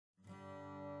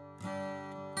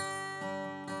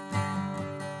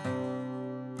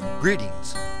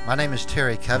Greetings. My name is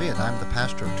Terry Covey, and I'm the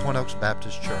pastor of Twin Oaks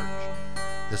Baptist Church.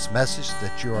 This message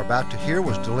that you are about to hear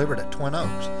was delivered at Twin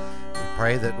Oaks. We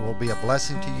pray that it will be a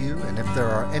blessing to you, and if there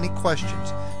are any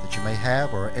questions that you may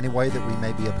have or any way that we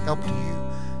may be of help to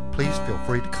you, please feel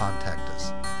free to contact us.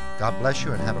 God bless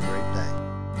you and have a great day.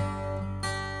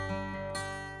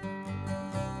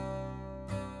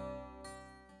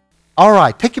 All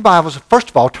right, take your Bibles.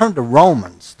 First of all, turn to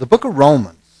Romans, the book of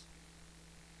Romans.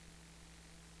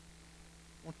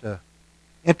 To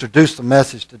introduce the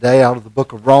message today out of the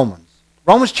book of Romans.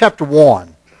 Romans chapter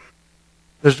 1.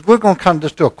 We're going to kind of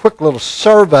just do a quick little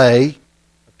survey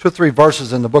of 2 or 3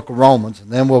 verses in the book of Romans,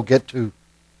 and then we'll get to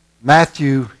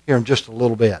Matthew here in just a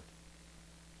little bit.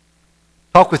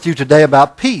 Talk with you today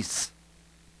about peace.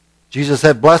 Jesus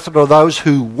said, "Blessed are those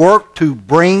who work to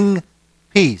bring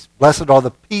peace. Blessed are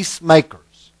the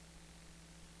peacemakers."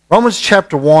 Romans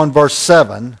chapter 1, verse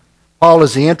 7, Paul,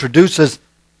 as he introduces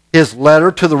his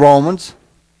letter to the Romans,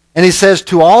 and he says,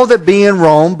 "To all that be in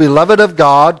Rome, beloved of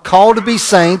God, called to be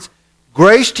saints,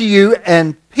 grace to you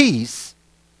and peace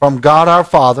from God our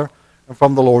Father and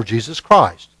from the Lord Jesus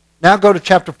Christ." Now go to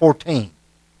chapter 14.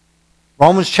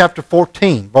 Romans chapter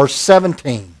 14, verse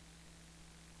 17.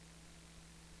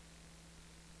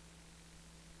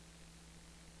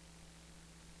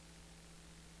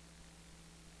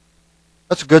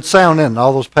 That's a good sound, isn't it?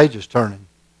 All those pages turning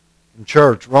in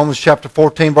church. Romans chapter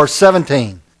 14, verse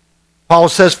 17. Paul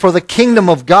says, "For the kingdom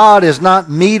of God is not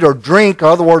meat or drink," or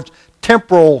in other words,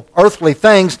 temporal, earthly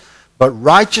things, "but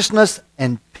righteousness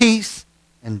and peace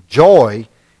and joy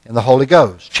in the Holy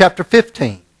Ghost." Chapter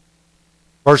 15,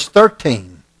 verse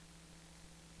 13.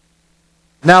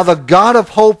 "Now the God of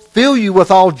hope fill you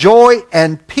with all joy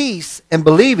and peace in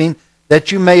believing, that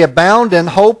you may abound in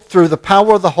hope through the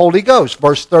power of the Holy Ghost."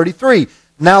 Verse 33.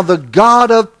 "Now the God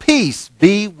of peace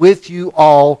be with you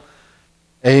all.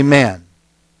 Amen."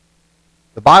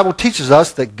 The Bible teaches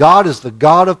us that God is the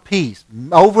God of peace.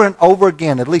 Over and over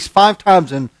again, at least 5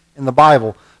 times in the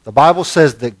Bible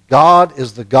says that God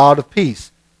is the God of peace.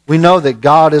 We know that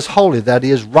God is holy, that He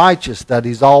is righteous, that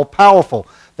He's all-powerful,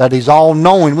 that He's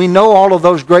all-knowing. We know all of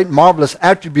those great marvelous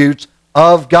attributes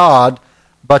of God.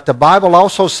 But the Bible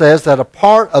also says that a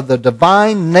part of the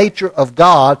divine nature of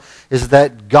God is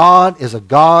that God is a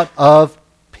God of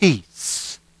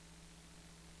peace.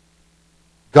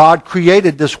 God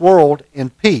created this world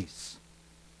in peace.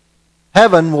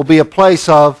 Heaven will be a place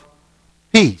of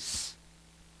peace.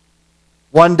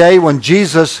 One day when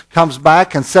Jesus comes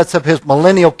back and sets up His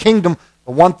millennial kingdom,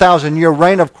 the 1,000-year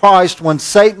reign of Christ, when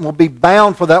Satan will be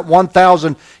bound for that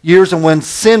 1,000 years and when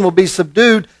sin will be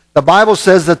subdued, the Bible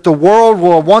says that the world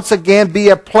will once again be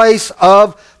a place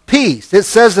of peace. It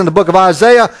says in the book of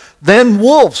Isaiah, "Then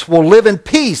wolves will live in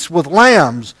peace with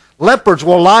lambs. Leopards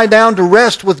will lie down to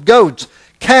rest with goats.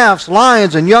 Calves,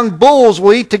 lions, and young bulls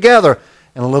will eat together,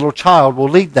 and a little child will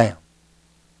lead them."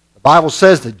 The Bible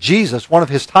says that Jesus, one of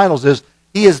His titles is,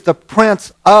 He is the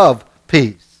Prince of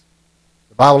Peace.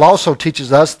 The Bible also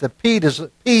teaches us that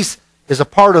peace is a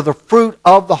part of the fruit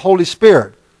of the Holy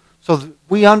Spirit. So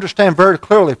we understand very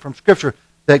clearly from Scripture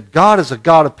that God is a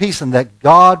God of peace and that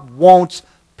God wants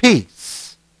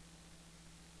peace.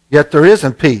 Yet there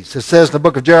isn't peace. It says in the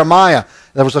book of Jeremiah,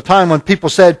 there was a time when people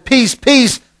said, "Peace,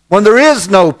 peace," when there is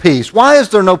no peace. Why is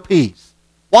there no peace?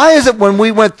 Why is it when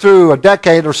we went through a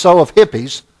decade or so of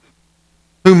hippies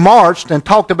who marched and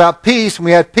talked about peace, and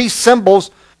we had peace symbols,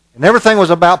 and everything was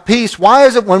about peace, why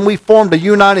is it when we formed a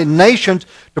United Nations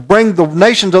to bring the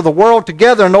nations of the world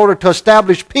together in order to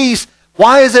establish peace,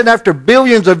 why is it after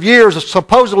billions of years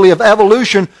supposedly of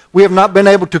evolution, we have not been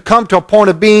able to come to a point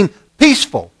of being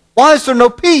peaceful? Why is there no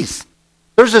peace?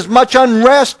 There's as much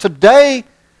unrest today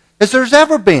as there's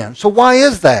ever been. So why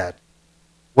is that?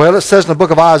 Well, it says in the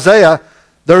book of Isaiah,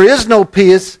 "There is no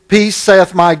peace,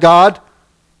 saith my God,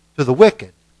 to the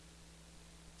wicked."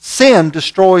 Sin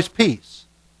destroys peace.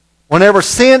 Whenever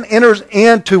sin enters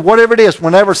into whatever it is,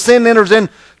 whenever sin enters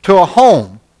into a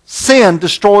home, sin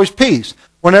destroys peace.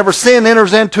 Whenever sin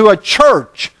enters into a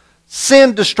church,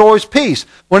 sin destroys peace.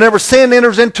 Whenever sin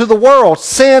enters into the world,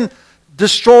 sin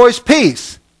destroys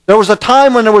peace. There was a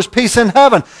time when there was peace in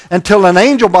heaven until an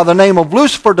angel by the name of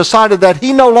Lucifer decided that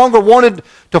he no longer wanted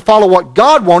to follow what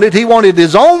God wanted. He wanted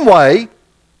his own way.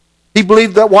 He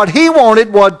believed that what he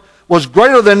wanted was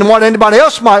greater than what anybody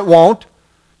else might want.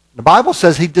 The Bible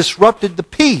says he disrupted the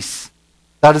peace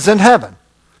that is in heaven.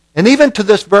 And even to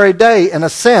this very day, in a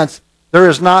sense, there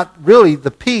is not really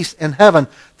the peace in heaven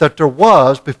that there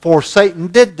was before Satan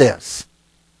did this.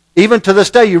 Even to this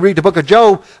day, you read the book of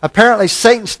Job, apparently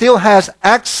Satan still has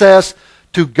access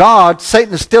to God.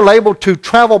 Satan is still able to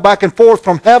travel back and forth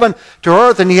from heaven to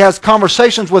earth, and he has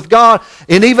conversations with God.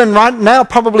 And even right now,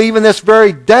 probably even this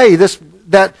very day,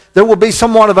 that there will be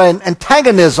somewhat of an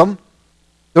antagonism.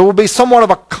 There will be somewhat of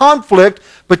a conflict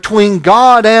between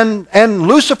God and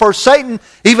Lucifer, Satan,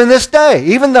 even this day.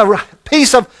 Even the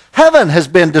peace of heaven has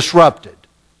been disrupted.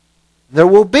 There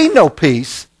will be no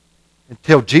peace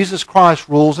until Jesus Christ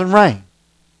rules and reigns.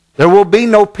 There will be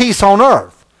no peace on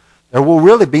earth. There will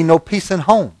really be no peace in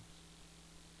homes.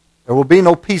 There will be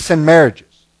no peace in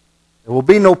marriages. There will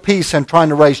be no peace in trying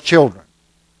to raise children.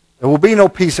 There will be no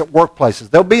peace at workplaces.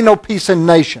 There will be no peace in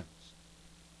nations.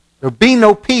 There will be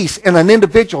no peace in an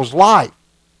individual's life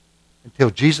until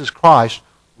Jesus Christ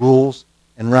rules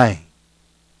and reigns.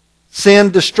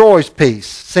 Sin destroys peace.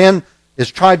 Sin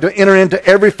is tried to enter into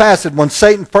every facet. When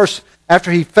Satan first,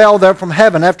 after he fell there from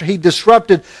heaven, after he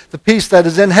disrupted the peace that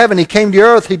is in heaven, he came to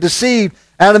earth, he deceived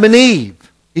Adam and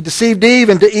Eve. He deceived Eve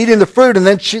into eating the fruit, and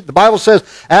then the Bible says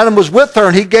Adam was with her,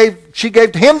 and she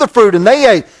gave to him the fruit, and they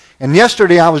ate. And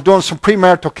yesterday I was doing some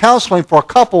premarital counseling for a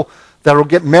couple that will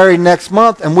get married next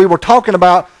month, and we were talking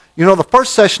about, the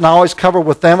first session I always cover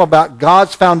with them about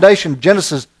God's foundation,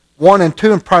 Genesis 1 and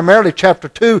 2, and primarily chapter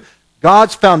 2,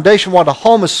 God's foundation, what a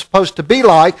home is supposed to be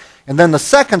like. And then the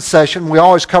second session, we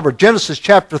always cover Genesis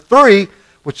chapter 3,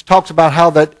 which talks about how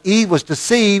that Eve was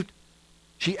deceived.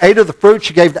 She ate of the fruit.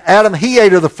 She gave to Adam. He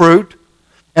ate of the fruit.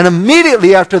 And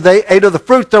immediately after they ate of the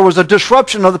fruit, there was a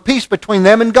disruption of the peace between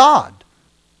them and God.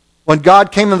 When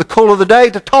God came in the cool of the day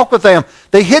to talk with them,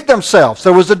 they hid themselves.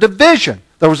 There was a division.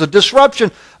 There was a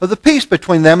disruption of the peace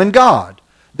between them and God.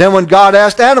 Then when God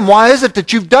asked Adam, why is it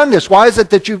that you've done this? Why is it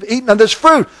that you've eaten of this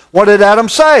fruit? What did Adam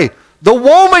say? The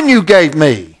woman you gave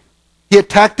me. He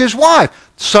attacked his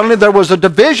wife. Suddenly there was a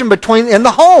division in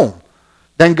the home.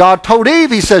 Then God told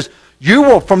Eve, he says, you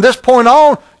will, from this point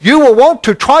on, you will want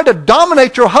to try to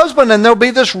dominate your husband, and there'll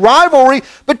be this rivalry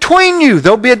between you.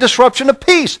 There'll be a disruption of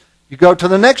peace. You go to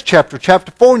the next chapter,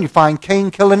 chapter 4, and you find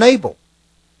Cain killing Abel.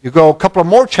 You go a couple of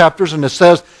more chapters, and it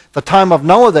says, the time of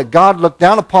Noah, that God looked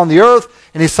down upon the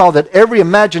earth, and he saw that every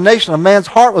imagination of man's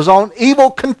heart was on evil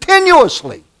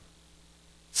continuously.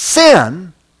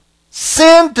 Sin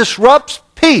disrupts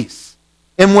peace.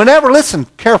 And whenever, listen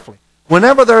carefully,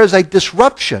 whenever there is a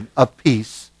disruption of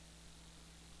peace,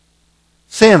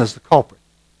 sin is the culprit.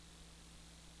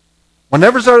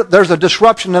 Whenever there's a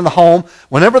disruption in the home,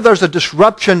 whenever there's a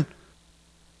disruption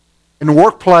in the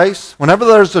workplace, whenever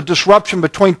there's a disruption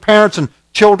between parents and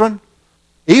children,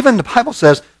 even the Bible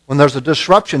says when there's a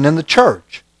disruption in the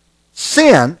church,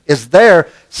 sin is there.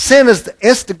 Sin is the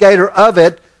instigator of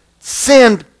it.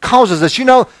 Sin causes this. In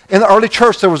the early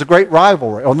church there was a great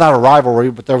rivalry. Well, not a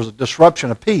rivalry, but there was a disruption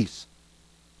of peace.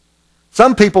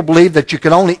 Some people believe that you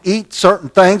can only eat certain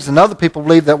things, and other people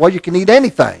believe that, you can eat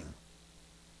anything.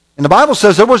 And the Bible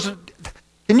says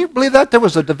can you believe that? There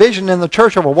was a division in the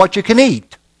church over what you can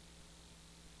eat.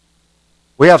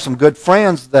 We have some good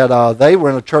friends that they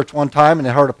were in a church one time, and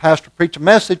they heard a pastor preach a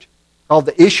message called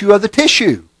The Issue of the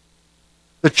Tissue.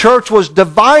 The church was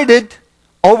divided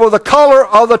over the color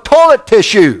of the toilet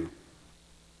tissue.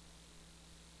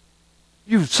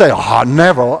 You say,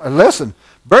 never. Listen,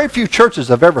 very few churches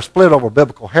have ever split over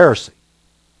biblical heresy.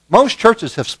 Most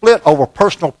churches have split over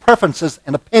personal preferences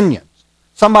and opinions.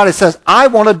 Somebody says, I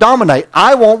want to dominate.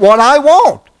 I want what I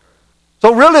want.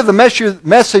 So really the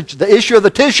message, the issue of the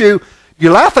tissue, you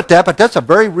laugh at that, but that's a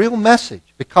very real message,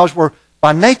 because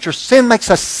by nature, sin makes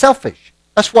us selfish.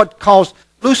 That's what caused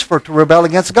Lucifer to rebel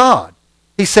against God.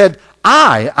 He said,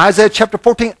 Isaiah chapter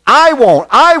 14, I want,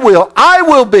 I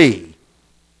will be.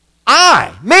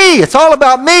 Me, it's all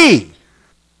about me.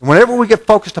 And whenever we get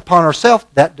focused upon ourselves,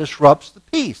 that disrupts the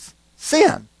peace.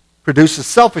 Sin produces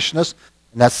selfishness,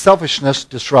 and that selfishness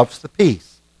disrupts the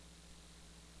peace.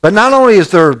 But not only is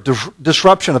there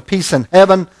disruption of peace in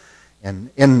heaven,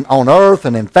 and on earth,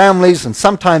 and in families, and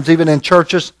sometimes even in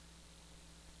churches,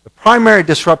 the primary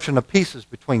disruption of peace is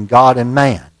between God and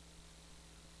man.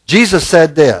 Jesus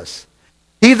said this,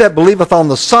 he that believeth on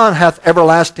the Son hath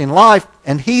everlasting life,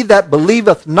 and he that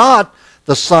believeth not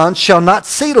the Son shall not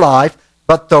see life,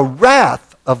 but the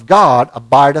wrath of God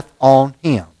abideth on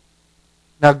him.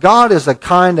 Now God is a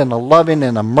kind and a loving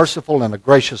and a merciful and a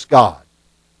gracious God.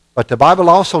 But the Bible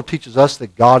also teaches us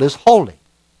that God is holy,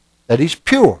 that he's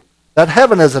pure, that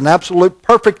heaven is an absolute,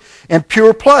 perfect, and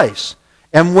pure place.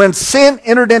 And when sin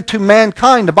entered into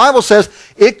mankind, the Bible says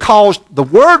it caused, the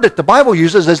word that the Bible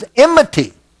uses is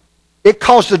enmity. It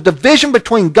caused a division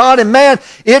between God and man.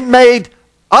 It made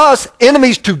us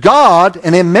enemies to God,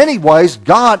 and in many ways,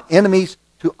 God enemies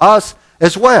to us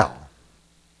as well.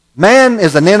 Man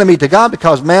is an enemy to God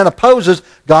because man opposes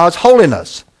God's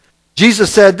holiness.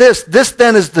 Jesus said this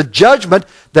then is the judgment,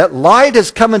 that light has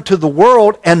come into the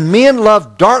world, and men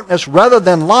love darkness rather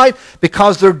than light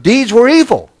because their deeds were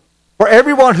evil. For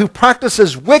everyone who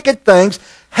practices wicked things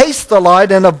hates the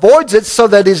light and avoids it so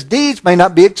that his deeds may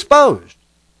not be exposed.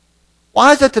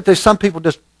 Why is it that there's some people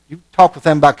just, you talk with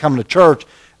them about coming to church,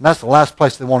 and that's the last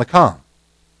place they want to come?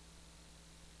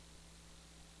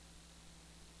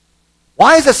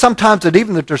 Why is it sometimes that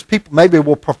even that there's people maybe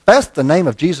will profess the name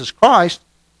of Jesus Christ,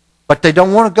 but they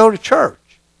don't want to go to church?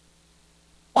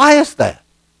 Why is that?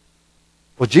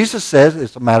 Well, Jesus says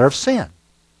it's a matter of sin.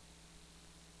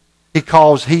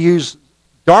 He used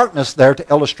darkness there to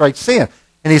illustrate sin.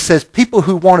 And he says people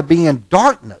who want to be in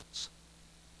darkness,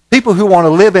 people who want to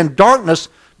live in darkness,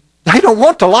 they don't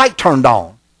want the light turned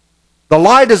on. The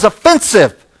light is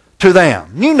offensive to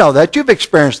them. You know that. You've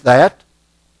experienced that.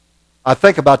 I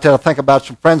think about that. I think about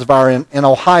some friends of ours in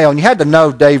Ohio. And you had to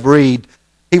know Dave Reed.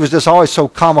 He was just always so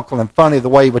comical and funny the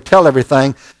way he would tell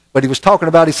everything. But he was talking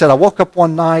about, he said, I woke up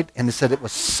one night and he said it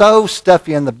was so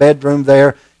stuffy in the bedroom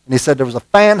there. And he said there was a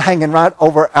fan hanging right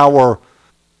over our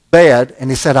bed. And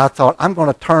he said, I thought, I'm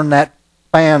going to turn that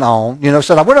fan on. You know, he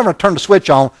said, I went over and turned the switch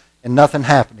on and nothing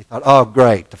happened. He thought, oh,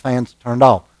 great, the fan's turned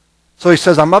off. So he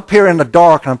says, I'm up here in the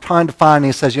dark and I'm trying to find,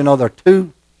 he says, you know, there are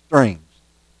two strings.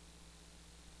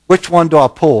 Which one do I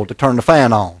pull to turn the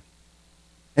fan on?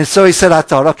 And so he said, I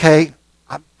thought, okay,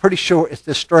 I'm pretty sure it's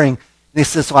this string. And he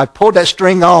said, so I pulled that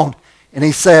string on, and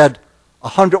he said, a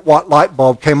 100-watt light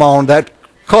bulb came on that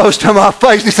close to my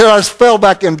face. He said, I just fell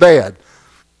back in bed.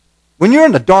 When you're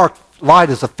in the dark, light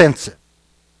is offensive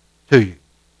to you.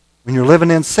 When you're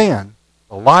living in sin,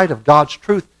 the light of God's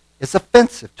truth is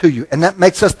offensive to you. And that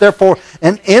makes us, therefore,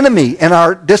 an enemy in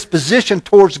our disposition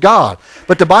towards God.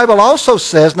 But the Bible also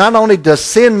says, not only does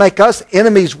sin make us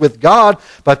enemies with God,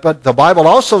 but the Bible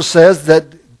also says that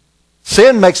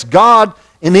sin makes God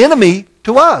an enemy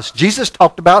to us. Jesus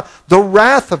talked about the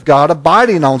wrath of God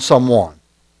abiding on someone.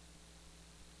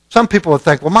 Some people would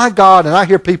think, well, my God, and I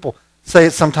hear people say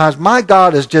it sometimes, my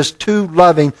God is just too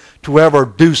loving to ever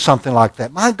do something like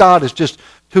that. My God is just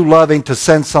too loving to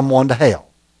send someone to hell.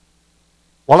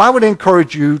 Well, I would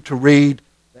encourage you to read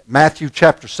Matthew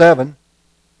chapter 7.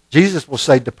 Jesus will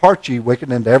say, depart ye wicked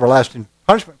into everlasting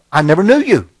punishment. I never knew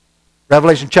you.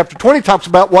 Revelation chapter 20 talks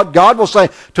about what God will say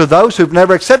to those who've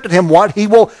never accepted him,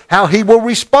 how he will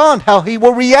respond, how he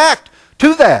will react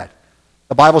to that.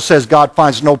 The Bible says God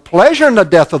finds no pleasure in the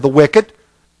death of the wicked,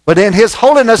 but in his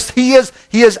holiness he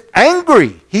is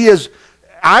angry.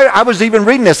 I was even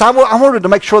reading this. I wanted to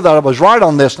make sure that I was right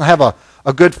on this, and I have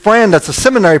a good friend that's a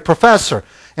seminary professor.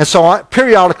 And so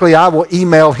periodically I will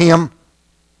email him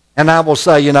and I will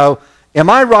say, you know, am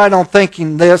I right on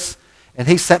thinking this? And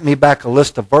he sent me back a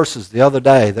list of verses the other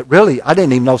day that really, I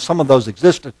didn't even know some of those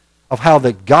existed, of how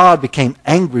that God became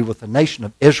angry with the nation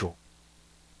of Israel.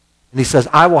 And he says,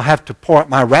 I will have to pour out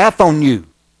my wrath on you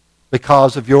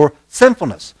because of your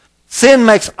sinfulness. Sin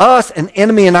makes us an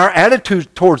enemy in our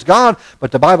attitude towards God,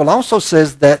 but the Bible also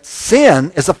says that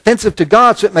sin is offensive to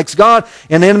God, so it makes God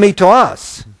an enemy to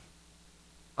us.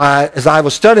 As I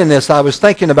was studying this, I was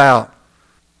thinking about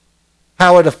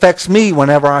how it affects me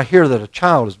whenever I hear that a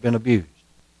child has been abused.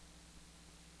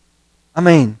 I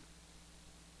mean,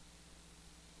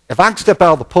 if I can step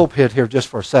out of the pulpit here just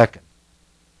for a second,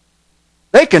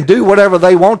 they can do whatever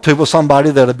they want to with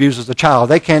somebody that abuses a child.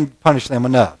 They can't punish them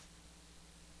enough,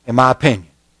 in my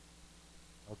opinion.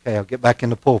 Okay, I'll get back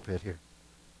in the pulpit here.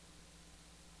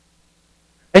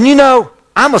 And you know,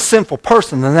 I'm a sinful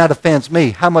person and that offends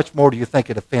me. How much more do you think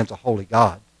it offends a holy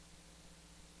God?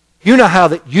 You know how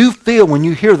that you feel when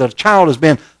you hear that a child has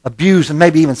been abused and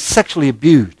maybe even sexually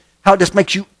abused. How it just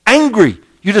makes you angry.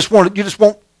 You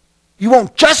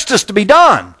want justice to be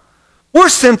done. We're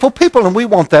sinful people and we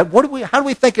want that. How do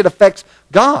we think it affects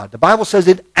God? The Bible says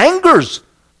it angers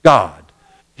God.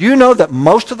 Do you know that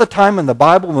most of the time in the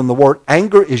Bible when the word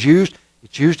anger is used,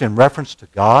 it's used in reference to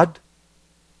God?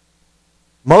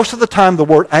 Most of the time the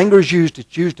word anger is used,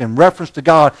 it's used in reference to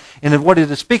God. And what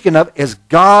it is speaking of is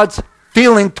God's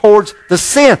feeling towards the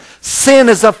sin. Sin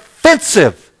is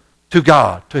offensive to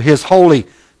God, to his holy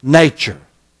nature.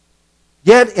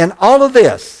 Yet in all of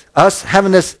this, us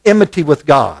having this enmity with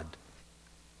God,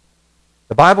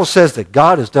 the Bible says that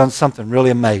God has done something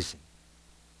really amazing.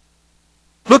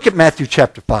 Look at Matthew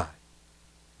chapter 5.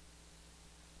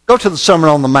 Go to the Sermon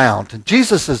on the Mount. And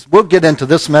Jesus says, we'll get into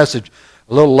this message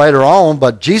a little later on,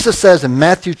 but Jesus says in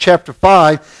Matthew chapter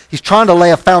 5, he's trying to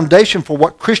lay a foundation for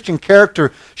what Christian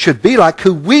character should be like,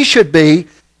 who we should be.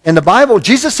 In the Bible,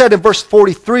 Jesus said in verse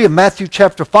 43 of Matthew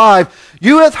chapter 5,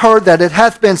 you have heard that it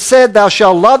hath been said, thou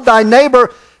shalt love thy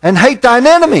neighbor and hate thine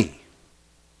enemy.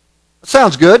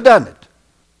 Sounds good, doesn't it?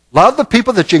 Love the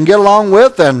people that you can get along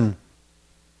with and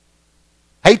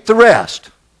hate the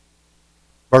rest.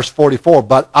 Verse 44,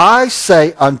 but I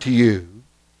say unto you,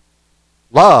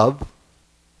 love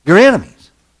your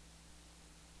enemies.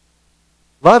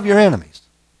 Love your enemies.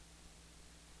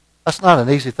 That's not an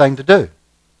easy thing to do.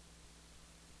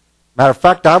 Matter of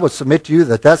fact, I would submit to you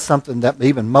that that's something that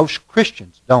even most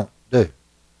Christians don't do.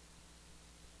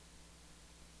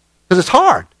 Because it's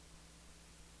hard.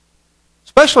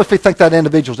 Especially if we think that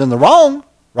individual's in the wrong,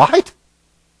 right? I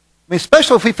mean,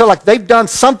 especially if we feel like they've done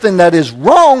something that is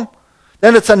wrong,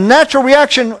 then it's a natural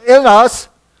reaction in us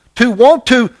to want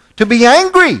to be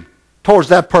angry towards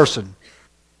that person.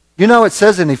 You know, it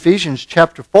says in Ephesians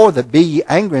chapter 4 that be ye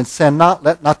angry and sin not,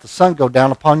 let not the sun go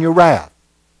down upon your wrath.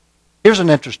 Here's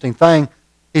an interesting thing.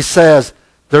 He says,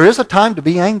 there is a time to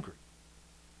be angry.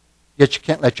 Yet you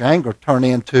can't let your anger turn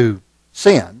into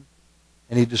sin.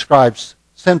 And he describes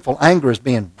sinful anger as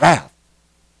being wrath.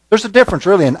 There's a difference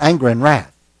really in anger and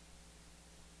wrath.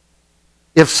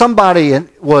 If somebody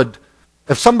would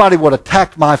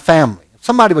attack my family, if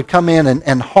somebody would come in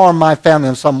and harm my family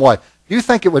in some way, do you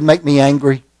think it would make me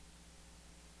angry?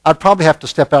 I'd probably have to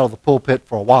step out of the pulpit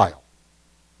for a while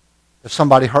if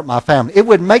somebody hurt my family. It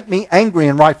would make me angry,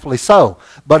 and rightfully so.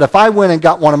 But if I went and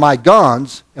got one of my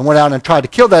guns and went out and tried to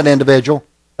kill that individual,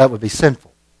 that would be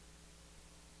sinful.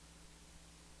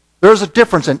 There's a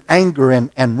difference in anger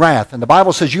and wrath. And the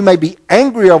Bible says you may be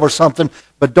angry over something,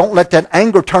 but don't let that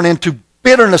anger turn into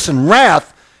bitterness and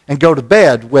wrath and go to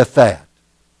bed with that.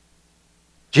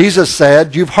 Jesus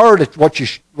said, you've heard it,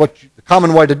 the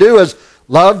common way to do is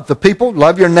love the people,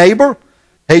 love your neighbor,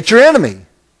 hate your enemy.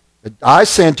 But I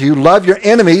say unto you, love your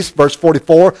enemies, verse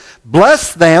 44,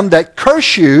 bless them that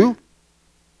curse you,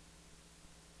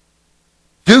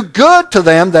 do good to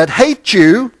them that hate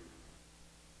you,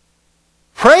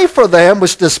 pray for them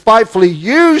which despitefully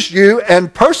use you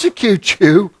and persecute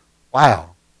you.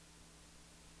 Wow.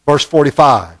 Verse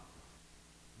 45.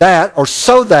 That, or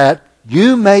so that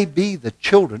you may be the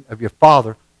children of your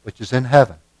Father which is in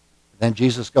heaven. And then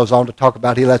Jesus goes on to talk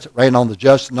about he lets it rain on the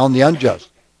just and on the unjust.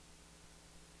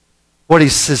 What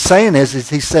he's saying is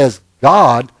he says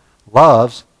God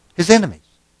loves his enemies.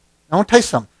 Now, I want to tell you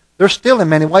something. They're still in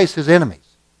many ways his enemies.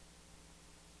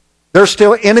 They're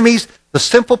still enemies. The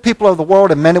sinful people of the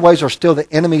world in many ways are still the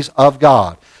enemies of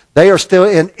God. They are still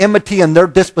in enmity in their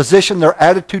disposition, their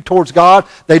attitude towards God.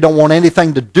 They don't want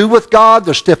anything to do with God.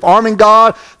 They're stiff-arming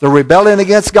God. They're rebelling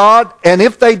against God. And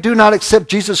if they do not accept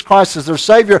Jesus Christ as their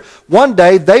Savior, one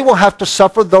day they will have to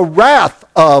suffer the wrath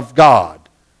of God.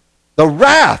 The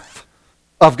wrath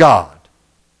of God.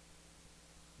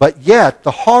 But yet,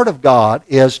 the heart of God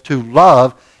is to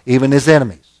love even his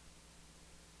enemies.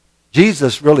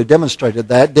 Jesus really demonstrated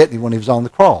that, didn't he, when he was on the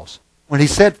cross? When he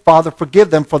said, Father,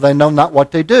 forgive them, for they know not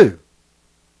what they do.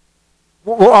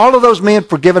 Were all of those men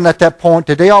forgiven at that point?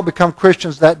 Did they all become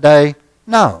Christians that day?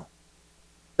 No.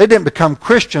 They didn't become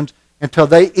Christians until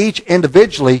they each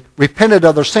individually repented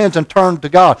of their sins and turned to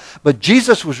God. But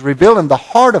Jesus was revealing the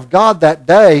heart of God that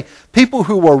day. People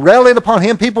who were railing upon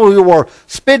him, people who were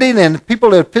spitting, and people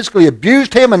who had physically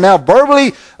abused him and now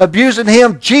verbally abusing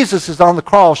him. Jesus is on the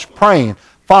cross praying,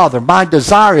 Father, my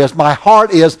desire is, my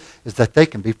heart is that they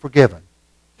can be forgiven.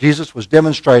 Jesus was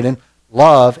demonstrating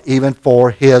love even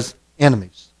for his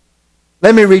enemies.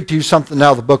 Let me read to you something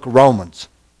now of the book of Romans.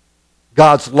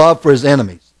 God's love for his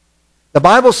enemies. The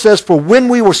Bible says, for when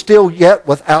we were still yet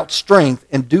without strength,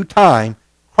 in due time,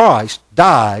 Christ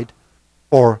died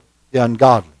for the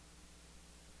ungodly.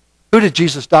 Who did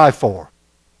Jesus die for?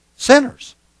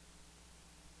 Sinners.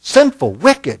 Sinful,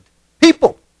 wicked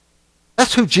people.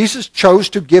 That's who Jesus chose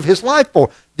to give his life for,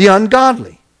 the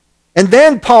ungodly. And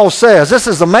then Paul says, this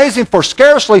is amazing, for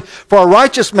scarcely for a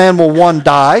righteous man will one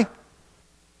die.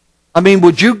 I mean,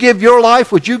 would you give your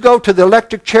life, would you go to the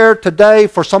electric chair today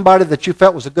for somebody that you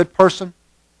felt was a good person?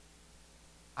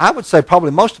 I would say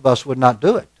probably most of us would not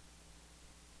do it.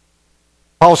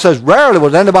 Paul says, rarely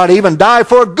would anybody even die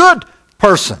for a good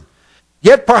person.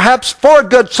 Yet perhaps for a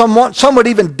good someone, some would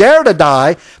even dare to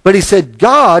die. But he said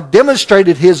God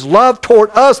demonstrated his love toward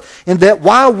us in that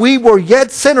while we were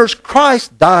yet sinners,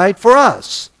 Christ died for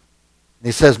us. And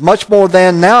he says, much more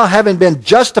than now, having been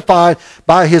justified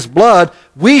by his blood,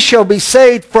 we shall be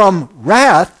saved from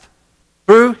wrath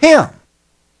through him.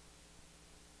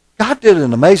 God did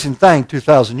an amazing thing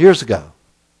 2,000 years ago.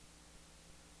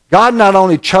 God not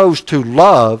only chose to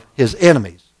love his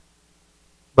enemies,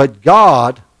 but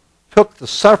God took the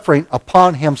suffering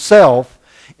upon himself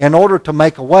in order to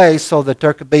make a way so that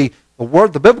there could be,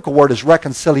 the biblical word is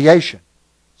reconciliation,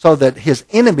 so that his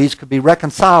enemies could be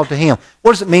reconciled to him.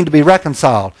 What does it mean to be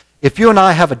reconciled? If you and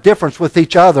I have a difference with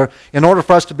each other, in order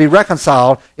for us to be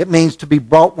reconciled, it means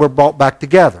we're brought back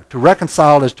together. To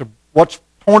reconcile is to what's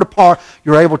torn apart,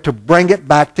 you're able to bring it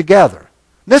back together.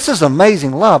 This is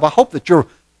amazing love. I hope that you're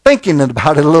thinking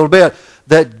about it a little bit,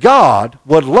 that God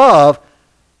would love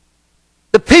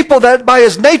the people that by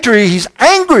his nature he's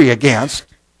angry against,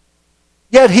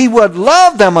 yet he would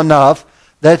love them enough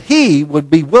that he would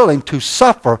be willing to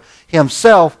suffer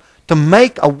himself to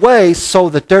make a way so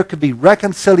that there could be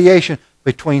reconciliation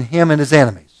between him and his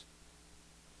enemies.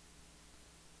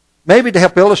 Maybe to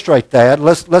help illustrate that,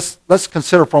 let's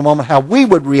consider for a moment how we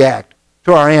would react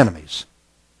to our enemies.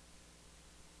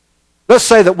 Let's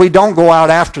say that we don't go out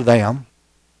after them.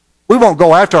 We won't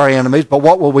go after our enemies, but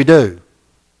what will we do?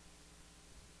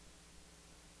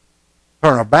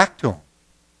 Turn our back to them.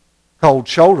 Cold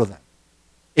shoulder them.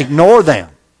 Ignore them.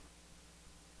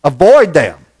 Avoid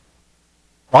them.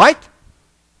 Right?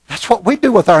 That's what we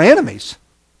do with our enemies.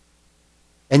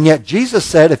 And yet Jesus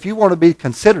said, if you want to be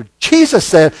considered, Jesus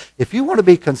said, if you want to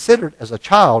be considered as a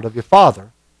child of your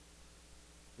Father,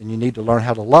 then you need to learn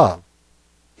how to love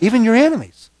even your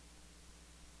enemies.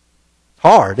 It's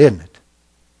hard, isn't it?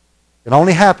 It can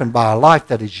only happen by a life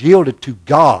that is yielded to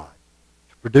God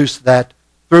to produce that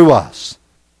through us.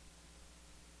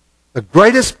 The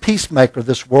greatest peacemaker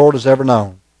this world has ever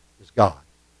known is God.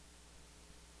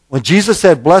 When Jesus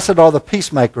said, blessed are the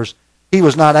peacemakers, he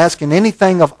was not asking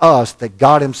anything of us that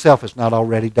God himself has not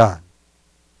already done.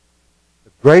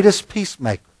 The greatest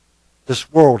peacemaker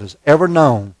this world has ever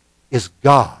known is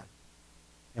God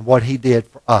and what he did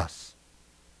for us.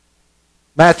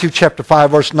 Matthew chapter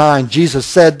 5 verse 9, Jesus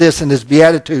said this in his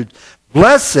Beatitudes,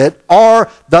 blessed are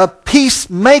the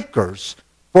peacemakers,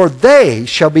 for they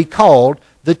shall be called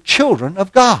the children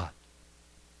of God.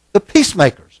 The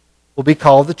peacemakers will be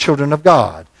called the children of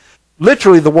God.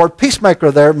 Literally, the word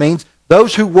peacemaker there means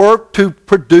those who work to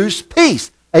produce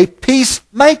peace. A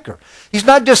peacemaker. He's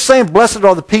not just saying blessed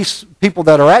are the people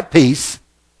that are at peace.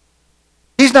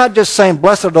 He's not just saying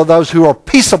blessed are those who are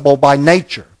peaceable by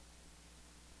nature.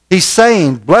 He's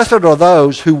saying blessed are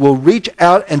those who will reach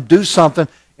out and do something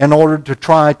in order to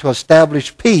try to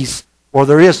establish peace where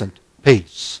there isn't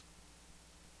peace.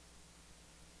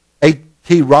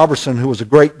 A.T. Robertson, who was a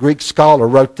great Greek scholar,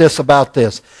 wrote this about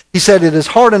this. He said, it is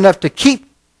hard enough to keep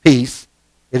peace.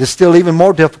 It is still even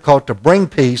more difficult to bring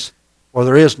peace where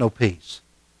there is no peace.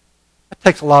 That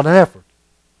takes a lot of effort.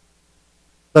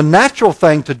 The natural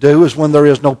thing to do is when there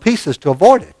is no peace is to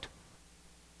avoid it.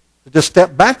 To just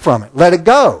step back from it. Let it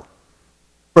go.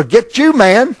 Forget you,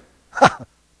 man.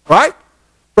 Right?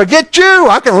 Forget you.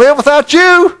 I can live without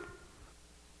you.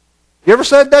 You ever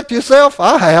said that to yourself?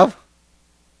 I have.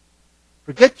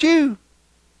 Forget you.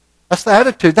 That's the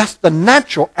attitude. That's the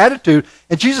natural attitude.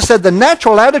 And Jesus said the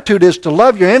natural attitude is to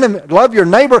love your enemy, love your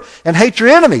neighbor, and hate your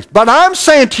enemies. But I'm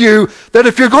saying to you that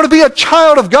if you're going to be a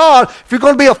child of God, if you're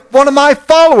going to be one of my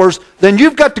followers, then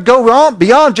you've got to go on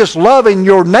beyond just loving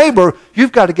your neighbor.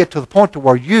 You've got to get to the point to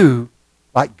where you,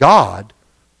 like God,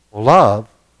 will love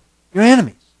your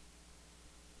enemies.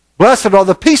 Blessed are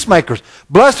the peacemakers.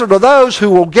 Blessed are those who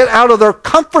will get out of their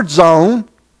comfort zone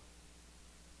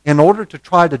in order to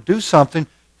try to do something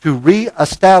to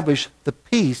reestablish the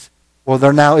peace where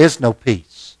there now is no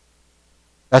peace.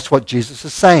 That's what Jesus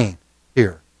is saying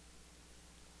here.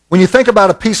 When you think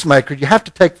about a peacemaker, you have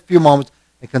to take a few moments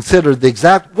and consider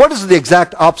what is the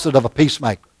exact opposite of a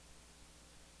peacemaker?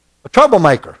 A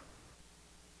troublemaker.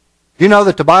 Do you know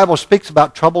that the Bible speaks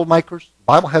about troublemakers? The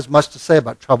Bible has much to say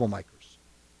about troublemakers.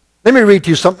 Let me read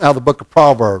to you something out of the book of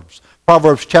Proverbs.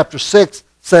 Proverbs chapter 6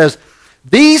 says,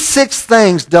 these 6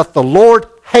 things doth the Lord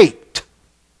hate.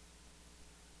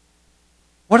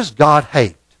 What does God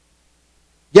hate?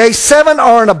 Yea, 7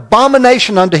 are an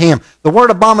abomination unto him. The word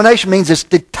abomination means it's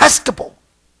detestable.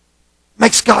 It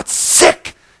makes God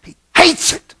sick. He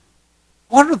hates it.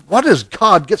 What does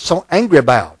God get so angry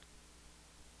about?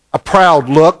 A proud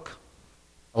look,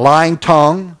 a lying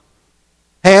tongue,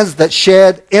 hands that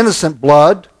shed innocent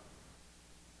blood,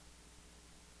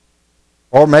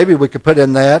 or maybe we could put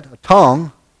in that a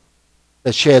tongue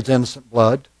that sheds innocent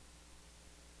blood,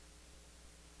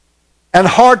 and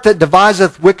heart that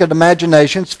deviseth wicked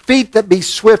imaginations, feet that be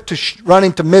swift to run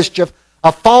into mischief,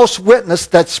 a false witness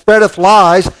that spreadeth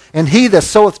lies, and he that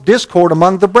soweth discord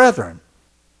among the brethren.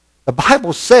 The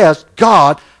Bible says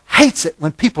God hates it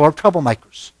when people are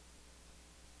troublemakers.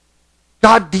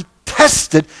 God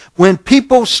detests it when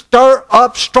people stir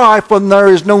up strife when there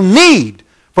is no need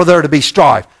for there to be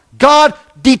strife. God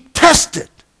detests it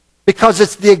because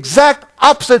it's the exact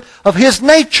opposite of his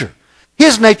nature.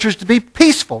 His nature is to be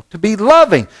peaceful, to be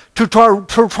loving, to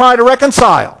try to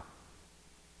reconcile.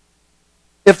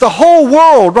 If the whole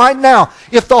world right now,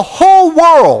 if the whole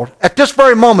world at this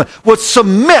very moment would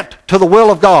submit to the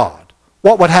will of God,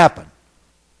 what would happen?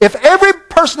 If every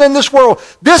person in this world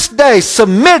this day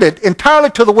submitted entirely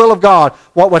to the will of God,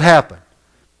 what would happen?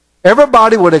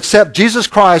 Everybody would accept Jesus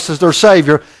Christ as their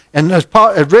Savior, and as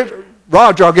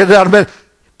Roger, I'll get it out in a minute,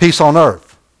 peace on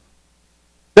earth.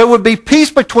 There would be peace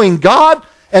between God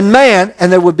and man,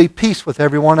 and there would be peace with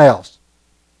everyone else.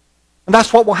 And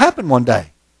that's what will happen one day.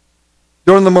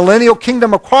 During the millennial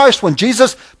kingdom of Christ, when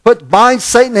Jesus binds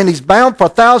Satan and he's bound for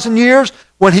 1,000 years,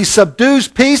 when he subdues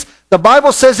peace, the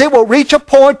Bible says it will reach a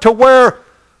point to where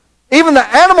even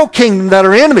the animal kingdom that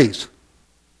are enemies,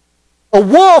 a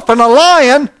wolf and a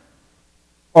lion,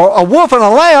 or a wolf and a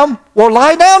lamb will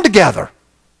lie down together.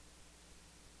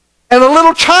 And a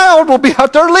little child will be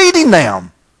out there leading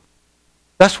them.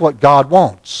 That's what God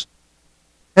wants.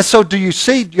 And so do you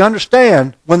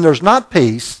understand, when there's not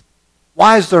peace,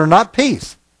 why is there not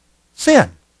peace?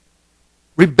 Sin.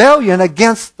 Rebellion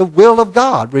against the will of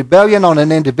God. Rebellion on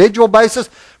an individual basis,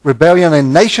 rebellion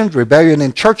in nations, rebellion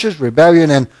in churches, rebellion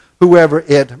in whoever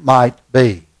it might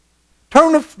be.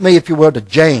 Turn with me, if you will, to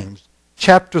James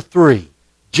chapter 3.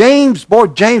 James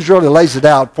really lays it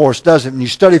out for us, doesn't it, when you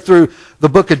study through the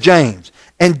book of James.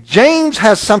 And James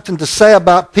has something to say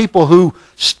about people who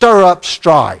stir up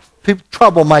strife,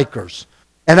 troublemakers.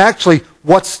 And actually,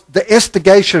 what's the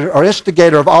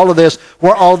instigator of all of this,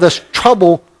 where all this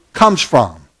trouble comes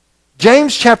from.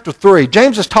 James chapter 3,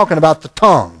 James is talking about the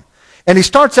tongue. And he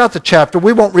starts out the chapter,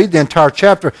 we won't read the entire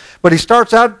chapter, but he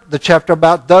starts out the chapter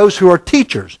about those who are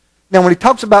teachers. Now, when he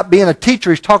talks about being a teacher,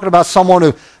 he's talking about someone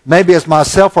who maybe is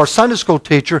myself or a Sunday school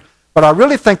teacher, but I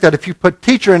really think that if you put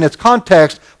teacher in its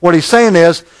context, what he's saying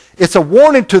is, it's a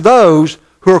warning to those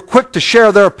who are quick to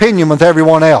share their opinion with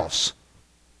everyone else.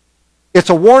 It's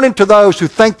a warning to those who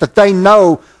think that they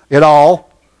know it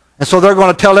all, and so they're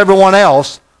going to tell everyone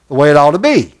else the way it ought to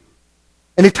be.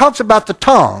 And he talks about the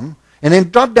tongue, and then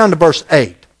drop down to verse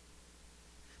 8.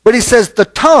 But he says, the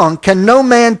tongue can no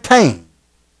man tame.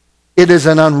 It is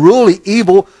an unruly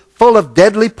evil full of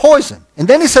deadly poison. And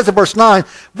then he says in verse 9,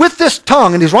 with this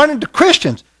tongue, and he's writing to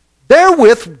Christians,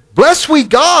 therewith bless we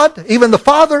God, even the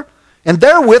Father, and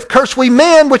therewith curse we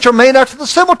men which are made after the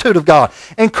similitude of God.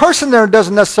 And cursing there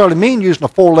doesn't necessarily mean using a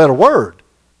 4-letter word.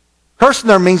 Cursing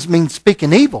there means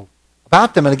speaking evil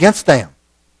about them and against them.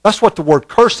 That's what the word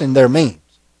cursing there means.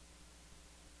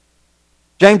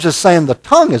 James is saying the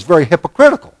tongue is very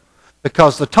hypocritical,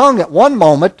 because the tongue at one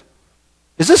moment,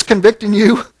 is this convicting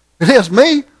you? It is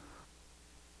me.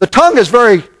 The tongue is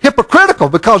very hypocritical,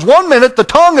 because one minute the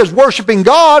tongue is worshiping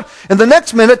God, and the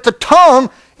next minute the tongue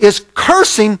is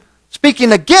cursing,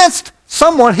 speaking against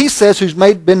someone, he says, who's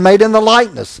been made in the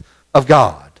likeness of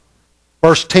God.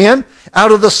 Verse 10,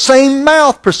 out of the same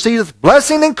mouth proceedeth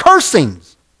blessing and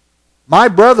cursings. My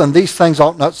brethren, these things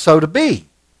ought not so to be.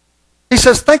 He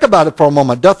says, think about it for a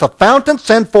moment. Doth a fountain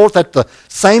send forth at the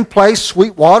same place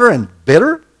sweet water and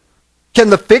bitter? Can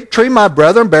the fig tree, my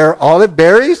brethren, bear olive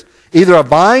berries, either a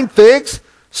vine, figs?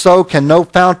 So can no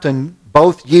fountain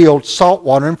both yield salt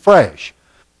water and fresh.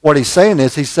 What he's saying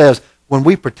is, he says, when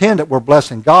we pretend that we're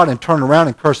blessing God and turn around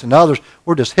and cursing others,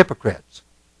 we're just hypocrites.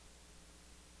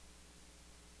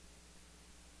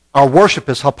 Our worship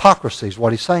is hypocrisy, is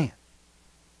what he's saying.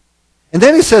 And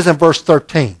then he says in verse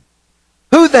 13,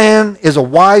 who then is a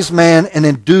wise man and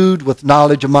endued with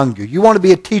knowledge among you? You want to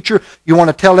be a teacher? You want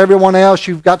to tell everyone else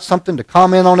you've got something to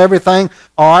comment on everything?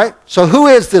 All right. So who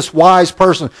is this wise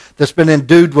person that's been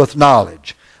endued with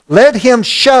knowledge? Let him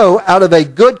show out of a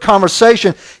good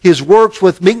conversation his works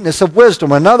with meekness of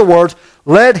wisdom. In other words,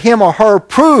 let him or her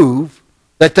prove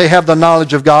that they have the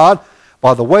knowledge of God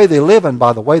by the way they live and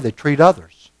by the way they treat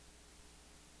others.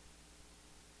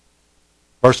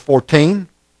 Verse 14,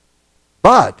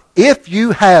 but if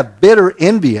you have bitter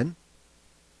envying,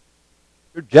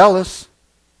 you're jealous.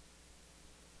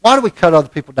 Why do we cut other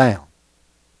people down?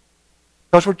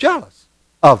 Because we're jealous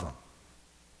of them.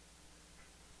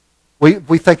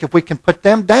 We think if we can put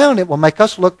them down, it will make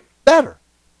us look better.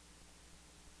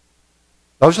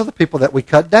 Those are the people that we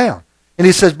cut down. And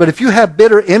he says, but if you have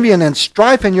bitter envying and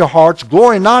strife in your hearts,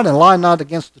 glory not and lie not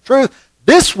against the truth.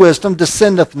 This wisdom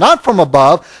descendeth not from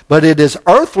above, but it is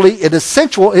earthly, it is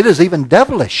sensual, it is even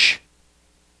devilish.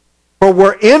 For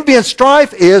where envy and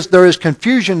strife is, there is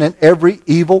confusion in every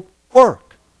evil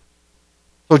work.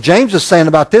 So James is saying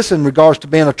about this in regards to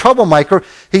being a troublemaker.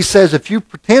 He says if you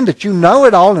pretend that you know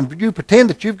it all and you pretend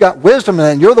that you've got wisdom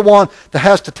and you're the one that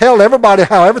has to tell everybody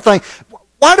how everything...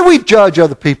 Why do we judge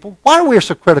other people? Why are we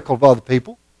so critical of other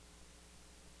people?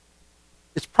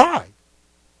 It's pride.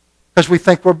 Because we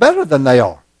think we're better than they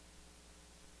are.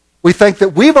 We think that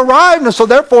we've arrived, and so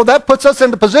therefore that puts us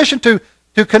in the position to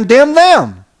condemn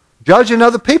them. Judging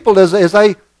other people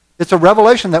it's a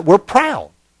revelation that we're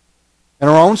proud in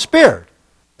our own spirit,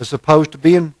 as opposed to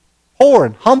being poor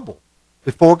and humble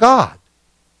before God.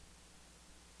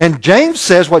 And James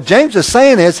says, what James is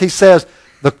saying is, he says,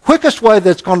 the quickest way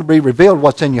that's going to be revealed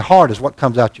what's in your heart is what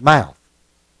comes out your mouth.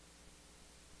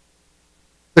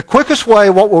 The quickest way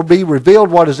what will be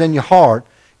revealed what is in your heart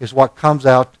is what comes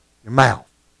out your mouth.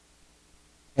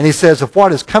 And he says, if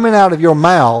what is coming out of your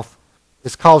mouth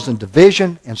is causing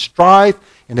division and strife,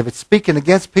 and if it's speaking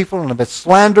against people, and if it's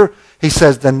slander, he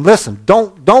says, then listen,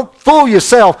 don't fool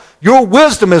yourself. Your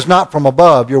wisdom is not from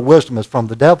above. Your wisdom is from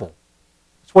the devil.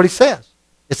 That's what he says.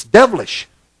 It's devilish.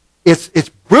 It's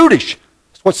brutish.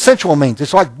 That's what sensual means.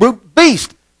 It's like brute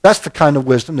beast. That's the kind of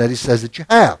wisdom that he says that you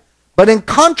have. But in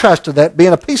contrast to that,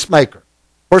 being a peacemaker.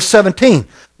 Verse 17,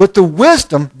 but the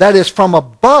wisdom that is from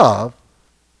above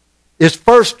is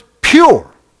first pure.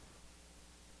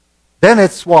 Then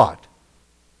it's what?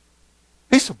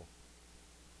 Peaceable.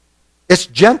 It's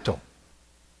gentle.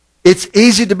 It's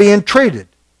easy to be entreated.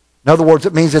 In other words,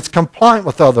 it means it's compliant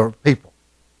with other people.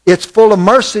 It's full of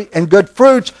mercy and good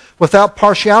fruits, without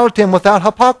partiality and without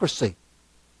hypocrisy.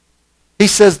 He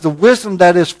says the wisdom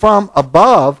that is from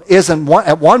above isn't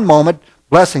at one moment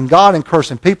blessing God and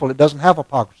cursing people. It doesn't have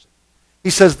hypocrisy.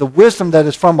 He says the wisdom that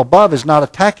is from above is not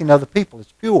attacking other people.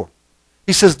 It's pure.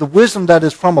 He says the wisdom that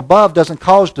is from above doesn't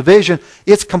cause division.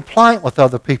 It's compliant with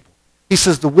other people. He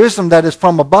says the wisdom that is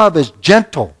from above is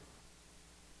gentle.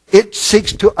 It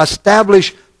seeks to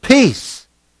establish peace.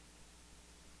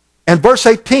 And verse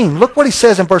 18, look what he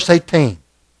says in verse 18.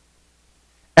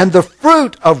 And the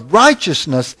fruit of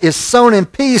righteousness is sown in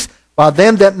peace by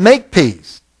them that make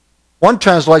peace. One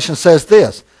translation says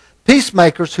this,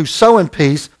 peacemakers who sow in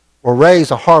peace will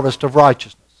raise a harvest of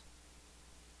righteousness.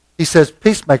 He says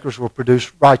peacemakers will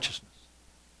produce righteousness.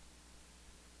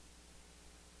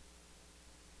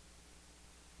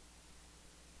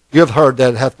 You have heard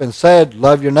that it hath been said,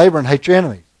 love your neighbor and hate your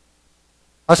enemies.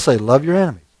 I say, love your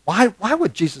enemies. Why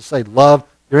would Jesus say, love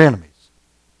your enemies?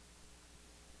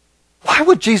 Why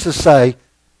would Jesus say,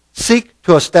 seek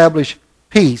to establish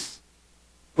peace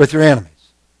with your enemies?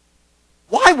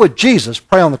 Why would Jesus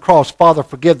pray on the cross, Father,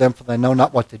 forgive them, for they know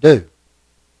not what they do?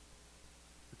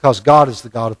 Because God is the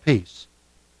God of peace.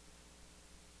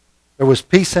 There was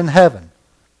peace in heaven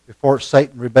before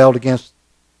Satan rebelled against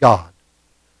God.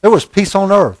 There was peace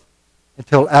on earth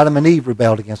until Adam and Eve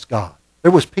rebelled against God.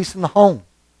 There was peace in the home.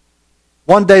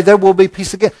 One day there will be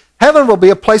peace again. Heaven will be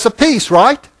a place of peace,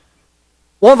 right?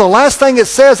 One of the last things it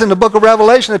says in the book of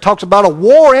Revelation, it talks about a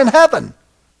war in heaven.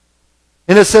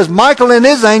 And it says Michael and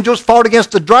his angels fought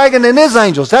against the dragon and his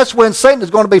angels. That's when Satan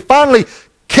is going to be finally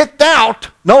kicked out.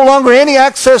 No longer any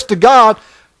access to God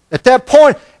at that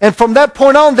point. And from that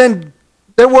point on, then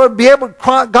God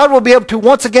will be able to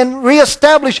once again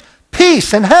reestablish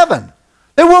peace in heaven.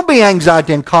 There won't be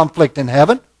anxiety and conflict in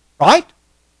heaven, right?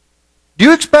 Do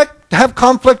you expect to have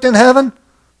conflict in heaven?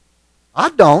 I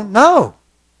don't know.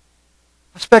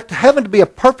 I expect heaven to be a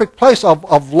perfect place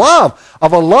of love,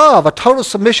 a total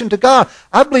submission to God.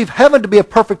 I believe heaven to be a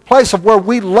perfect place of where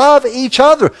we love each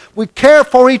other. We care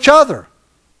for each other.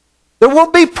 There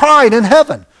won't be pride in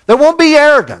heaven. There won't be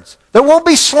arrogance. There won't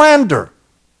be slander.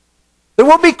 There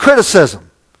won't be criticism.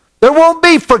 There won't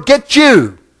be forget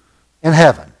you in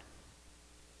heaven.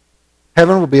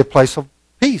 Heaven will be a place of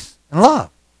peace and love.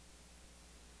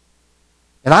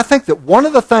 And I think that one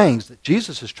of the things that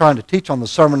Jesus is trying to teach on the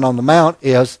Sermon on the Mount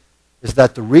is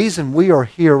that the reason we are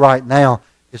here right now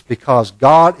is because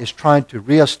God is trying to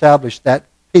reestablish that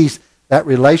peace, that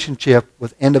relationship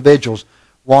with individuals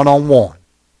one-on-one.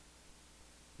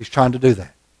 He's trying to do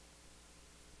that.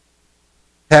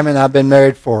 Tammy and I have been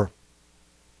married for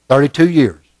 32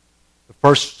 years. The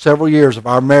first several years of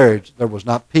our marriage, there was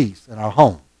not peace in our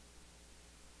home.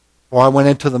 Before I went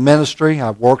into the ministry,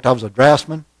 I was a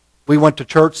draftsman. We went to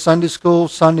church Sunday school,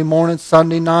 Sunday morning,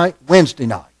 Sunday night, Wednesday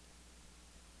night.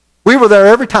 We were there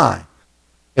every time.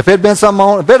 If it had been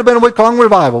a week-long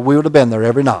revival, we would have been there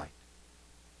every night.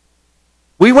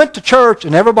 We went to church,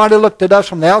 and everybody looked at us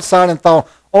from the outside and thought,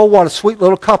 oh, what a sweet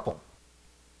little couple.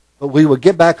 But we would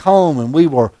get back home, and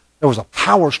there was a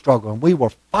power struggle, and we were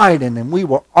fighting, and we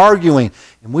were arguing,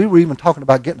 and we were even talking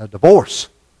about getting a divorce.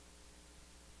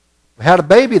 We had a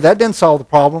baby, that didn't solve the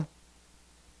problem.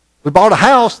 We bought a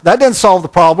house, that didn't solve the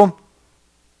problem.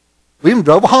 We even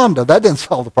drove a Honda, that didn't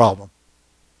solve the problem.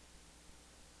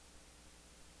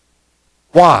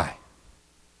 Why?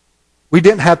 We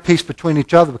didn't have peace between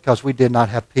each other because we did not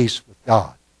have peace with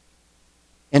God.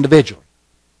 Individually.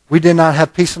 We did not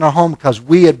have peace in our home because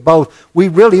we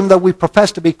really, even though we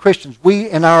profess to be Christians, we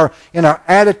in our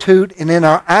attitude and in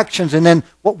our actions and in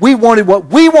what we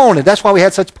wanted. That's why we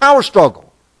had such power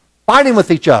struggle, fighting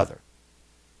with each other.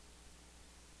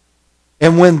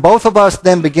 And when both of us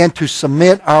then began to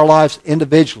submit our lives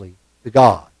individually to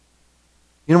God,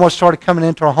 you know what started coming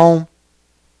into our home?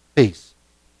 Peace.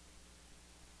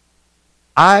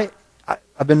 I've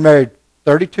been married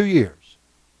 32 years.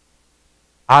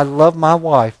 I love my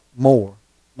wife more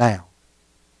now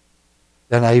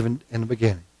than I even in the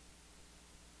beginning.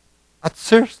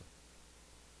 Seriously.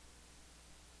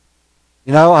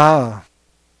 You know,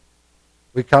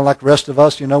 we kind of like the rest of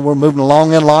us, you know, we're moving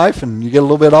along in life and you get a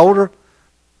little bit older.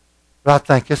 But I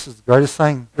think this is the greatest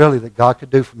thing, really, that God could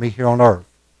do for me here on earth,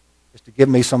 is to give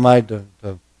me somebody to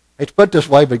hate to put it this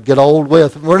way, but get old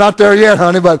with. We're not there yet,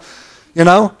 honey, but, you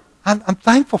know, I'm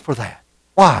thankful for that.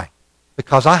 Why?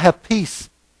 Because I have peace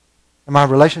in my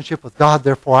relationship with God,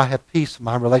 therefore I have peace in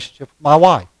my relationship with my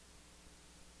wife.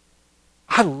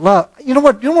 You know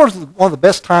what is one of the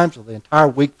best times of the entire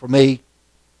week for me?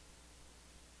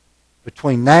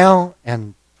 Between now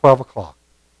and 12 o'clock.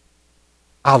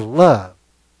 I love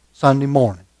Sunday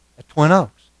morning at Twin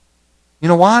Oaks. You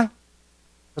know why?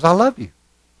 Because I love you.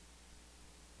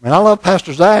 I mean, I love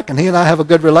Pastor Zach, and he and I have a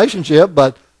good relationship,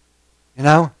 but, you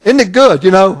know, isn't it good?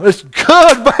 You know, it's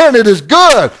good, man, it is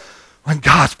good when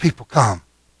God's people come.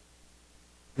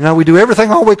 You know, we do everything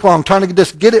all week long, trying to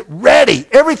just get it ready,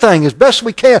 everything as best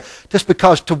we can, just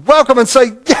because to welcome and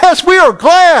say, yes, we are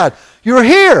glad you're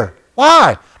here.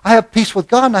 Why? I have peace with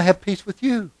God and I have peace with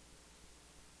you.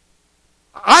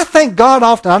 I thank God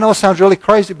often, I know it sounds really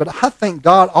crazy, but I thank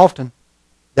God often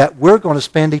that we're going to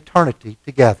spend eternity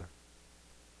together.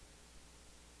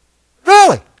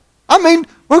 Really. I mean,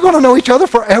 we're going to know each other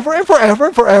forever and forever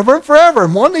and forever and forever.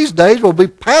 And one of these days we'll be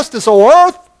past this old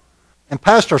earth and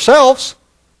past ourselves.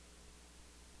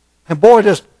 And boy,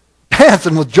 just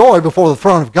dancing with joy before the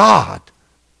throne of God.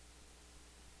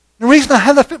 The reason I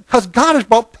have that, because God has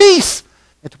brought peace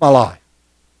into my life.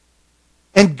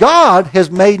 And God has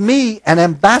made me an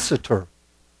ambassador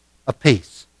of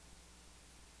peace.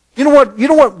 You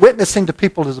know what witnessing to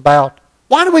people is about?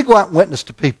 Why do we go out and witness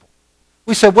to people?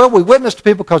 We say, well, we witness to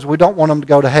people because we don't want them to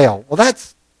go to hell. Well,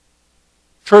 that's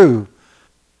true.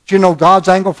 Do you know God's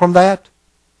angle from that?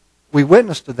 We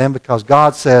witness to them because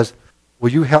God says, will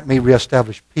you help me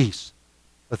reestablish peace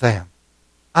with them?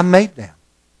 I made them.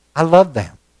 I love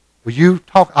them. Will you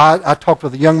talk? I talked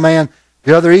with a young man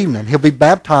the other evening. He'll be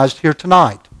baptized here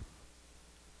tonight.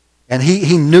 And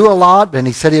he knew a lot, and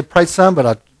he said he had prayed some, but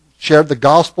I shared the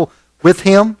gospel with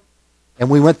him. And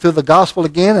we went through the gospel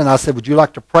again, and I said, would you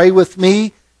like to pray with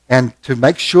me and to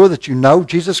make sure that you know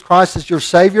Jesus Christ is your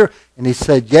Savior? And he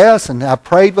said, yes, and I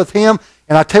prayed with him.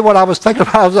 And I tell you what I was thinking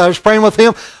about as I was praying with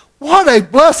him. What a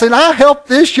blessing. I helped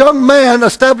this young man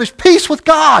establish peace with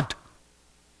God.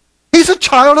 He's a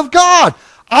child of God.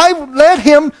 I led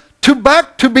him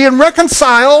back to being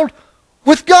reconciled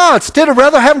with God. Instead of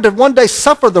rather having to one day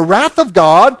suffer the wrath of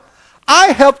God, I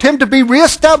helped him to be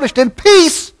reestablished in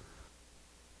peace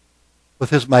with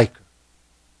his Maker.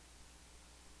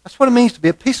 That's what it means to be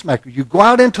a peacemaker. You go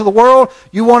out into the world,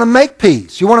 you want to make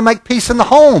peace. You want to make peace in the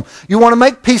home. You want to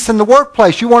make peace in the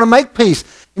workplace. You want to make peace.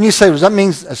 And you say, does that mean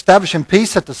establishing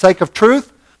peace at the sake of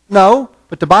truth? No,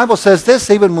 but the Bible says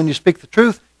this, even when you speak the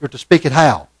truth, you're to speak it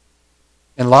how?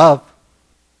 In love.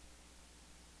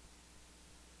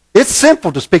 It's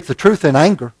simple to speak the truth in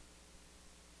anger.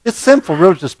 It's simple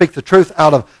really to speak the truth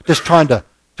out of just trying to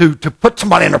put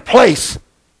somebody in their place.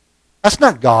 That's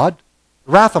not God.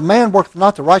 The wrath of man worketh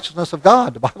not the righteousness of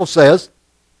God, the Bible says.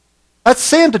 That's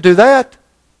sin to do that.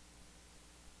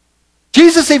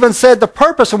 Jesus even said the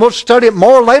purpose, and we'll study it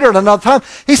more later at another time.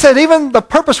 He said even the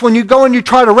purpose when you go and you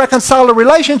try to reconcile a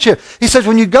relationship. He says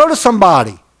when you go to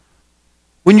somebody,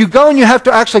 when you go and you have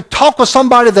to actually talk with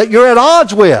somebody that you're at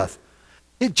odds with,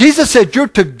 Jesus said you're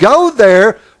to go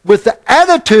there with the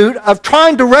attitude of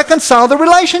trying to reconcile the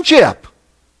relationship.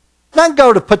 Not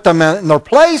go to put them in their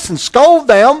place and scold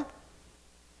them,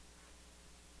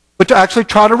 but to actually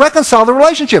try to reconcile the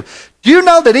relationship. Do you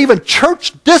know that even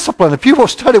church discipline, if you will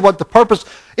study what the purpose,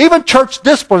 even church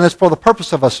discipline is for the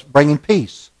purpose of us bringing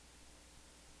peace.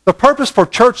 The purpose for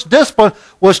church discipline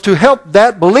was to help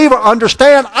that believer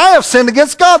understand, I have sinned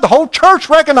against God. The whole church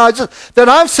recognizes that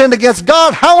I've sinned against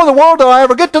God. How in the world do I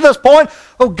ever get to this point?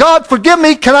 Oh, God, forgive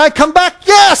me. Can I come back?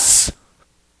 Yes!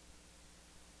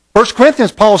 1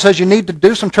 Corinthians, Paul says you need to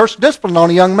do some church discipline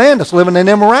on a young man that's living in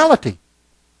immorality.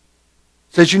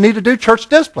 Says you need to do church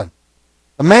discipline.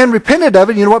 The man repented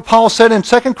of it. You know what Paul said in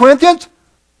 2 Corinthians?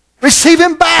 Receive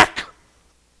him back.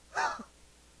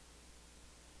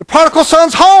 The prodigal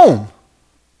son's home.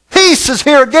 Peace is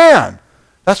here again.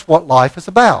 That's what life is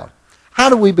about. How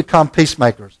do we become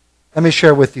peacemakers? Let me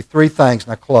share with you 3 things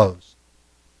and I close.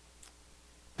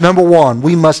 Number 1,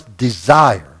 we must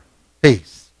desire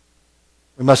peace.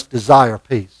 We must desire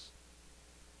peace.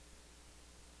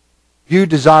 You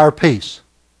desire peace.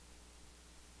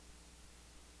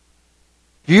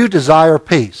 Do you desire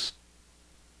peace?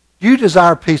 Do you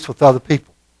desire peace with other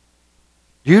people?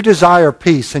 Do you desire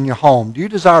peace in your home? Do you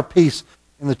desire peace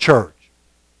in the church?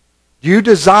 Do you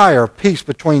desire peace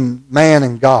between man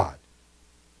and God?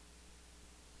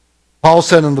 Paul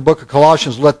said in the book of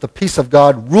Colossians, let the peace of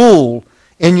God rule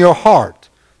in your heart.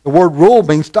 The word rule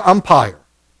means to umpire.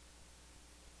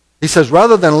 He says,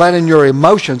 rather than letting your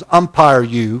emotions umpire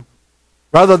you,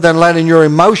 rather than letting your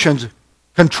emotions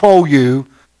control you,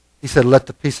 he said, let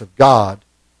the peace of God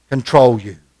control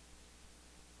you.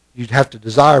 You'd have to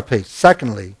desire peace.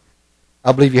 Secondly,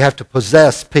 I believe you have to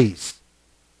possess peace.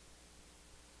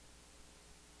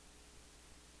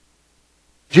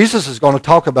 Jesus is going to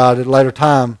talk about it at a later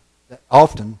time,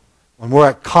 often, when we're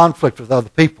at conflict with other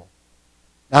people.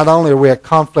 Not only are we at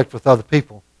conflict with other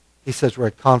people, he says we're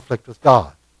at conflict with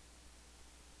God.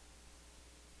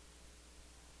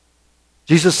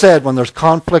 Jesus said when there's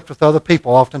conflict with other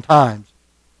people, oftentimes,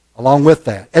 along with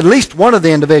that, at least one of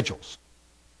the individuals,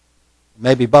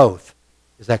 maybe both,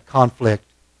 is that conflict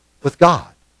with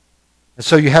God. And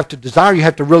so you have to desire, you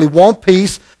have to really want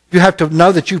peace. You have to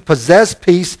know that you possess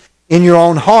peace in your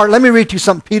own heart. Let me read to you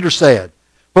something Peter said.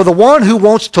 For the one who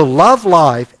wants to love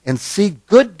life and see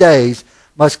good days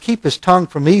must keep his tongue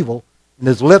from evil and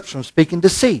his lips from speaking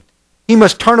deceit. He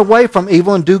must turn away from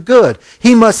evil and do good.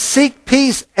 He must seek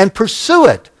peace and pursue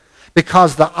it,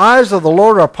 because the eyes of the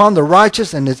Lord are upon the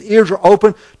righteous and his ears are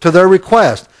open to their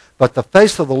request. But the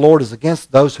face of the Lord is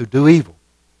against those who do evil.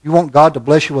 You want God to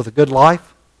bless you with a good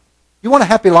life? You want a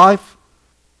happy life?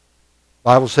 The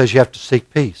Bible says you have to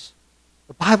seek peace.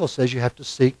 The Bible says you have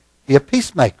to be a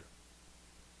peacemaker.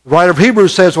 The writer of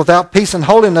Hebrews says, without peace and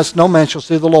holiness, no man shall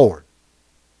see the Lord.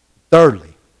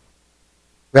 Thirdly,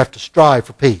 we have to strive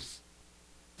for peace.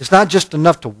 It's not just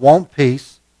enough to want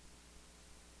peace.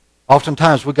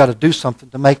 Oftentimes we've got to do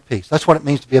something to make peace. That's what it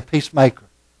means to be a peacemaker.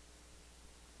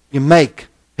 You make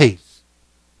peace.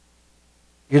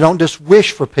 You don't just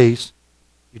wish for peace.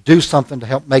 You do something to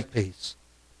help make peace.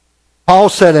 Paul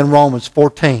said in Romans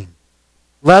 14,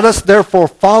 let us therefore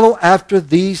follow after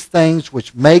these things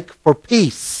which make for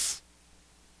peace.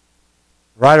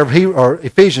 The writer of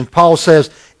Ephesians, Paul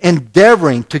says,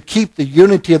 endeavoring to keep the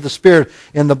unity of the Spirit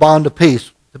in the bond of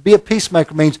peace. To be a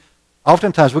peacemaker means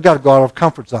oftentimes we've got to go out of our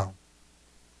comfort zone.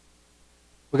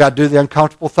 We've got to do the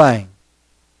uncomfortable thing,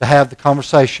 to have the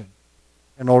conversation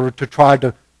in order to try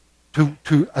to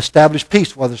establish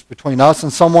peace, whether it's between us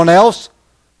and someone else,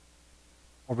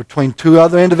 or between 2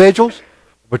 other individuals,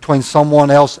 or between someone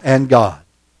else and God.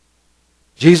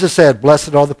 Jesus said,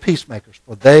 blessed are the peacemakers,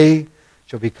 for they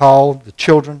shall be called the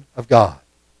children of God.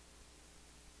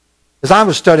 As I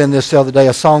was studying this the other day,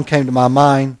 a song came to my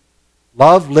mind,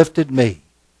 Love Lifted Me.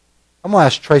 I'm going to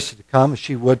ask Tracy to come, if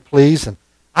she would, please. And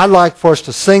I'd like for us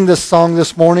to sing this song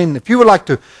this morning. If you would like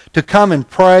to come and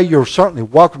pray, you're certainly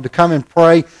welcome to come and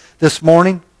pray this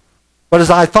morning. But as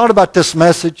I thought about this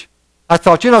message, I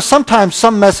thought, sometimes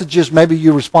some messages maybe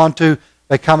you respond to,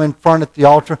 they come in front at the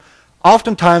altar.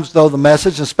 Oftentimes, though, the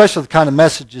message, especially the kind of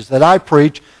messages that I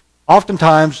preach,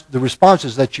 oftentimes the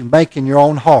responses that you make in your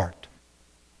own heart.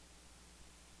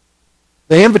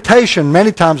 The invitation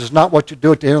many times is not what you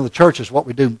do at the end of the church, it's what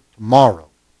we do tomorrow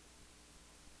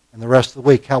and the rest of the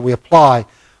week, how we apply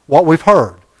what we've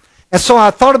heard. And so I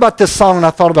thought about this song and I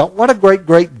thought about what a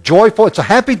great, joyful, it's a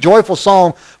happy, joyful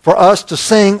song for us to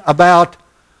sing about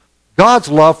God's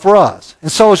love for us.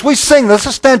 And so as we sing, let's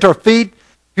just stand to our feet.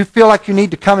 If you feel like you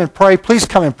need to come and pray, please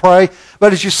come and pray.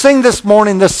 But as you sing this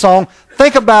morning, this song,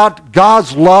 think about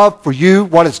God's love for you,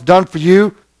 what it's done for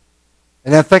you.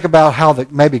 And then think about how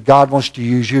that maybe God wants to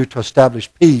use you to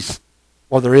establish peace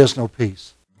where there is no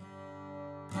peace.